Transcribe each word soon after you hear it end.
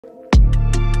Hey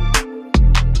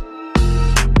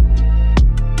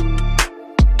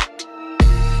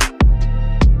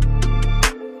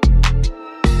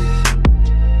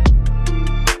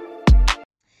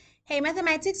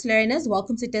mathematics learners,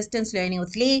 welcome to Distance Learning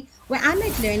with Lee, where I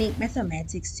make learning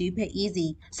mathematics super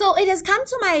easy. So it has come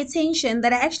to my attention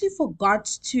that I actually forgot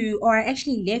to, or I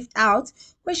actually left out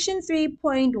question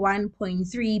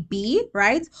 3.1.3b,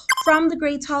 right, from the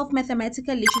grade 12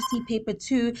 mathematical literacy paper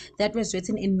 2 that was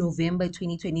written in November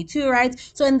 2022, right?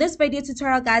 So in this video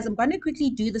tutorial, guys, I'm going to quickly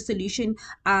do the solution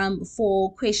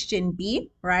for question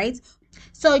B, right?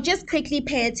 So just quickly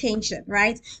pay attention,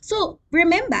 right? So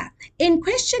remember, in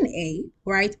question A,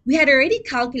 right, we had already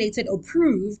calculated or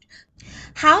proved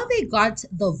how they got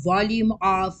the volume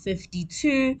of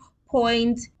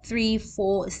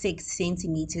 52.346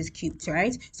 centimeters cubed,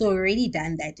 right? So already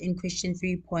done that in question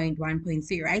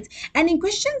 3.1.3, right? And in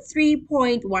question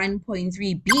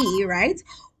 3.1.3b, right,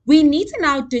 we need to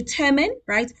now determine,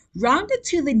 right, rounded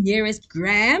to the nearest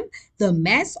gram, the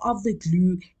mass of the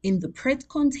glue in the PRIT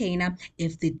container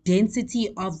if the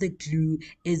density of the glue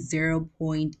is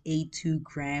 0.82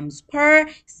 grams per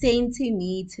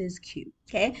centimeters cubed.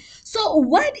 Okay, so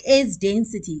what is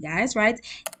density, guys, right?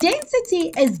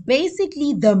 Density is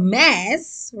basically the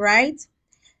mass, right,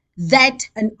 that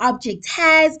an object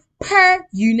has per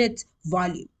unit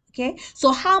volume. Okay,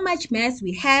 so how much mass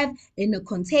we have in a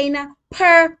container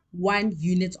per 1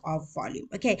 unit of volume.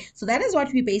 Okay, so that is what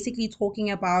we're basically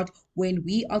talking about when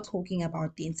we are talking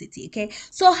about density. Okay,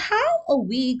 so how are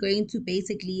we going to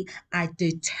basically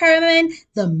determine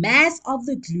the mass of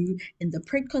the glue in the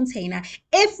PRIT container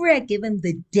if we are given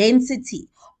the density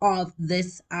of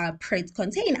this PRIT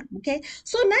container? Okay,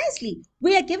 so nicely,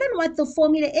 we are given what the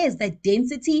formula is, that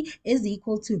density is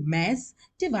equal to mass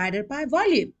divided by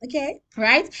volume. Okay,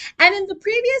 right? And in the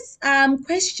previous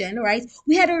question, right,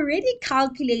 we had already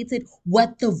calculated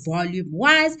what the volume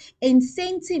was in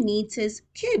centimeters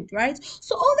cubed, right?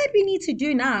 So all that we need to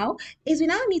do now is we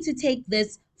now need to take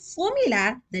this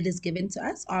formula that is given to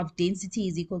us of density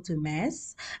is equal to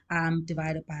mass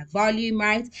divided by volume,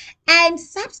 right, and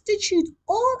substitute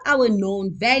all our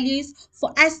known values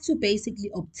for us to basically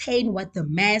obtain what the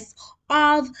mass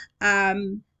of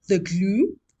the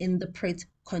glue in the PRIT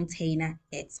container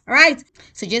is. All right,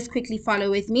 so just quickly follow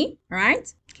with me. All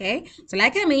right, okay, so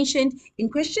like I mentioned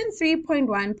in question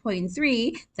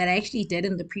 3.1.3 that I actually did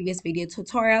in the previous video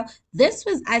tutorial, this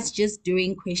was us just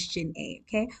doing question A.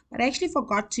 Okay, but I actually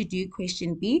forgot to do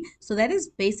question B, so that is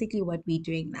basically what we're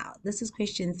doing now. This is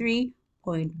question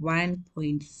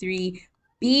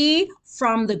 3.1.3b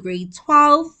from the grade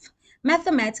 12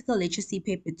 Mathematical Literacy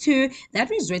Paper 2 that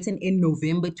was written in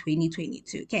November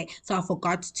 2022. Okay, so I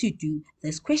forgot to do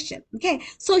this question. Okay,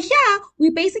 so here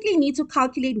we basically need to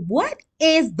calculate what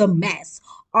is the mass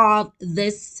of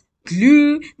this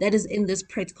glue that is in this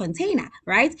PRIT container,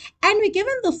 right? And we're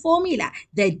given the formula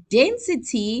that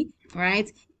density,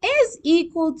 right, is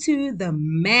equal to the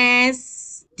mass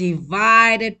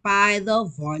divided by the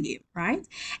volume, right?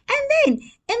 And then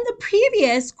in the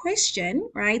previous question,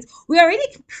 right, we already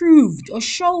proved or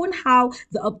shown how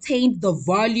they obtained the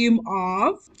volume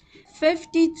of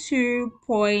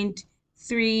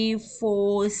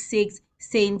 52.346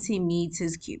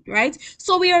 centimeters cubed, right?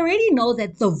 So we already know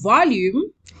that the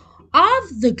volume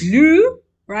of the glue,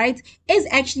 right, is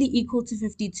actually equal to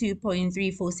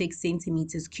 52.346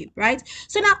 centimeters cubed, right?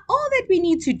 So now all that we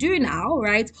need to do now,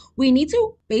 right, we need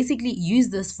to basically use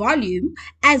this volume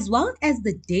as well as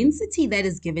the density that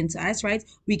is given to us, right?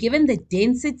 We're given the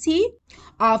density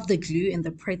of the glue in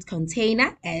the PRIT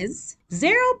container as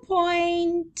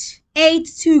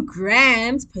 0.82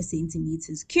 grams per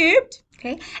centimeters cubed.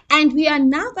 Okay, and we are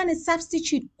now going to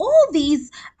substitute all these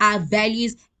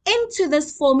values into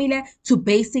this formula to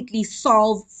basically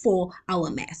solve for our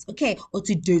mass, okay, or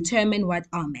to determine what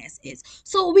our mass is.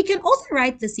 So we can also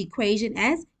write this equation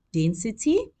as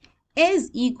density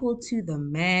is equal to the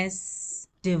mass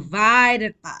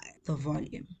divided by the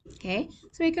volume. Okay,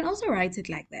 so we can also write it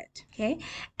like that. Okay,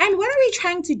 and what are we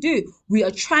trying to do? We are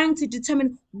trying to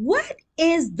determine what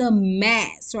is the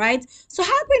mass, right? So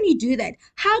how can we do that?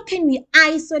 How can we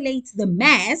isolate the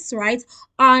mass, right,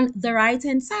 on the right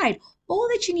hand side? All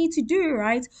that you need to do,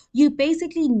 right, you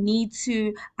basically need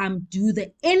to do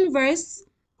the inverse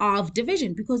of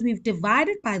division because we've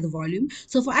divided by the volume.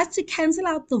 So for us to cancel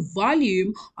out the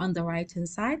volume on the right hand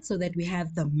side so that we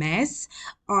have the mass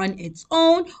on its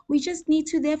own, we just need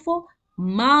to therefore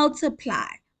multiply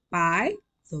by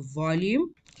the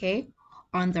volume, okay,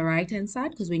 on the right hand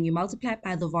side, because when you multiply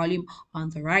by the volume on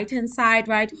the right hand side,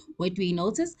 right, what do we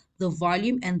notice? The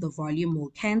volume and the volume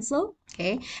will cancel,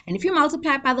 okay? And if you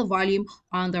multiply by the volume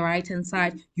on the right hand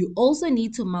side, you also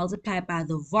need to multiply by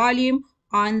the volume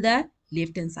on the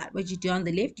left hand side. What you do on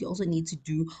the left, you also need to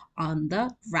do on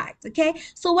the right, okay?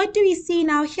 So what do we see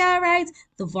now here, right?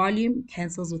 The volume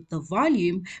cancels with the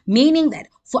volume, meaning that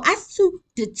for us to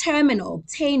determine or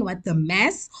obtain what the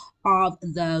mass of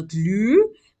the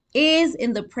glue is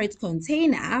in the Pret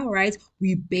container, right,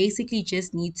 we basically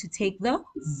just need to take the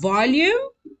volume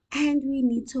and we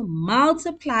need to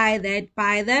multiply that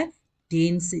by the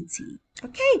density.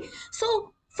 Okay,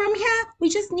 so from here, we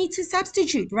just need to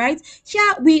substitute, right?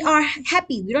 Here, we are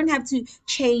happy. We don't have to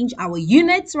change our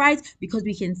units, right? Because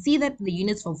we can see that the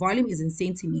units for volume is in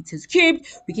centimeters cubed.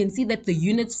 We can see that the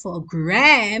units for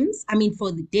grams,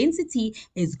 for the density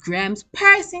is grams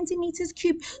per centimeters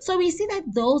cubed. So we see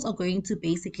that those are going to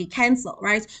basically cancel,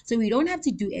 right? So we don't have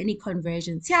to do any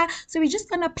conversions here. So we're just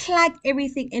going to plug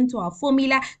everything into our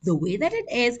formula the way that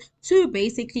it is to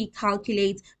basically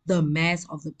calculate the mass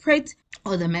of the Pret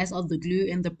or the mass of the glue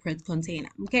in the Pret container.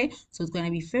 Okay, so it's going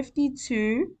to be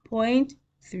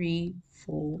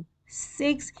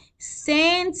 52.346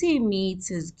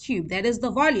 centimeters cubed. That is the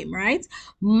volume, right?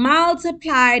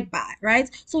 Multiplied by, right?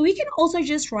 So we can also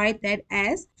just write that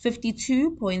as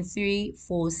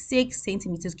 52.346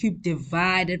 centimeters cubed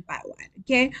divided by 1.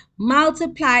 Okay,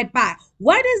 multiplied by,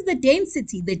 what is the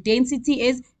density? The density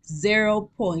is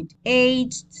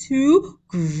 0.82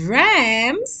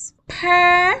 grams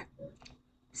per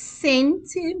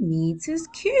centimeters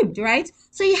cubed, right?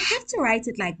 So you have to write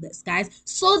it like this, guys,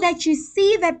 so that you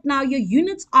see that now your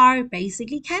units are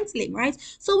basically canceling, right?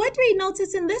 So what do we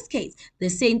notice in this case? The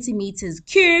centimeters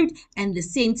cubed and the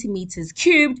centimeters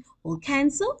cubed will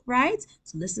cancel, right?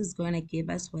 So this is going to give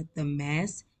us what the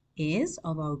mass is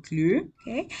of our glue,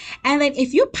 okay? And then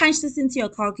if you punch this into your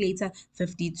calculator,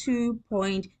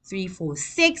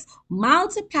 52.346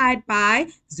 multiplied by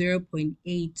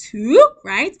 0.82,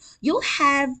 right? You'll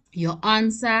have your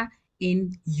answer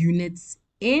in units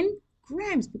in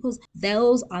grams, because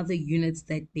those are the units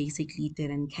that basically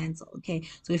didn't cancel, okay?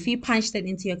 So if you punch that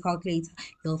into your calculator,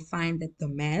 you'll find that the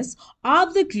mass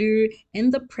of the glue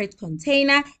in the Pret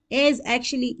container is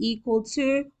actually equal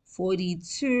to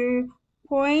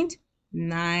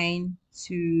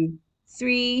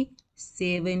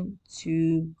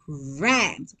 42.92372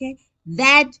 grams, okay?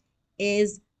 That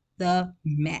is the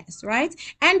mass, right?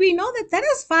 And we know that that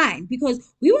is fine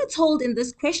because we were told in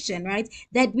this question, right,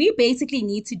 that we basically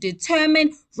need to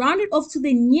determine, round it off to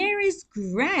the nearest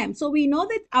gram. So we know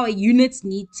that our units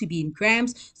need to be in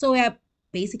grams. So we are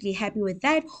basically happy with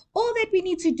that. All that we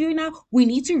need to do now, we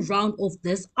need to round off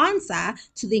this answer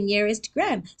to the nearest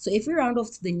gram. So if we round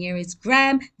off to the nearest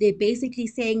gram, they're basically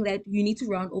saying that you need to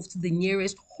round off to the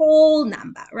nearest whole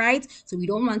number, right? So we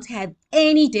don't want to have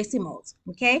any decimals,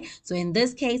 okay? So in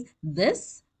this case, we're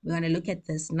going to look at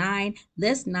this 9.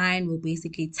 This 9 will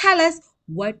basically tell us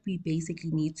what we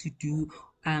basically need to do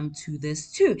to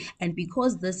this 2. And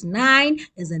because this 9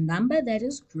 is a number that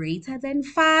is greater than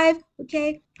 5,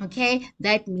 okay,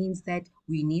 that means that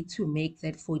we need to make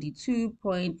that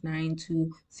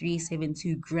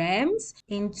 42.92372 grams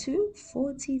into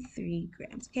 43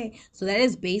 grams, okay? So that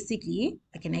is basically,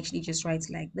 I can actually just write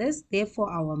it like this. Therefore,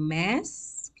 our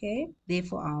mass, okay,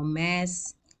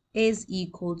 is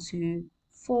equal to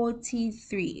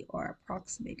 43, or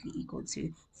approximately equal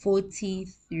to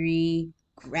 43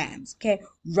 grams, okay,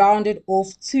 rounded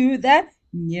off to the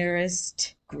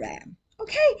nearest gram.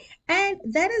 Okay, and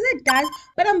that is it, guys.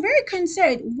 But I'm very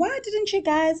concerned. Why didn't you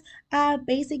guys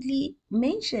basically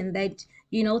mention that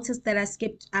you noticed that I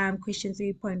skipped question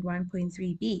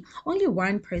 3.1.3b? Only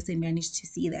one person managed to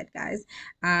see that, guys.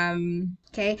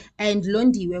 Okay, and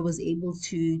Londiwe was able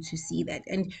to see that.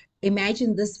 And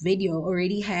imagine this video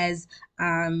already has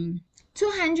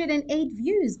 208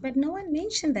 views, but no one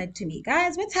mentioned that to me.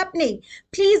 Guys, what's happening?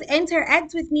 Please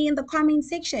interact with me in the comment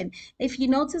section. If you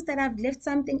notice that I've left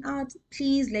something out,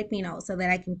 please let me know so that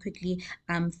I can quickly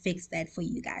fix that for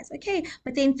you guys. Okay,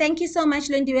 but then thank you so much,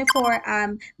 Londiwe, for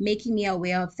making me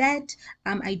aware of that.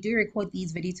 I do record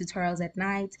these video tutorials at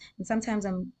night, and sometimes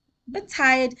I'm a bit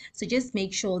tired, so just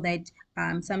make sure that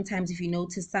sometimes if you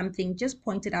notice something, just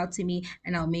point it out to me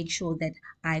and I'll make sure that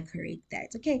I correct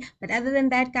that. Okay, but other than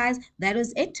that, guys, that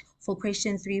was it for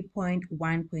question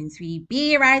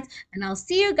 3.1.3b, right? And I'll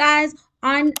see you guys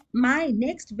on my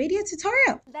next video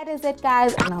tutorial. That is it,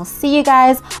 guys, and I'll see you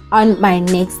guys on my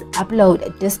next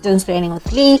upload, Distance Learning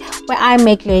with Lee, where I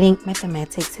make learning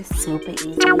mathematics super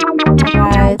easy.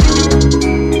 Bye,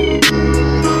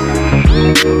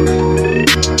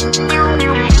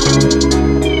 guys.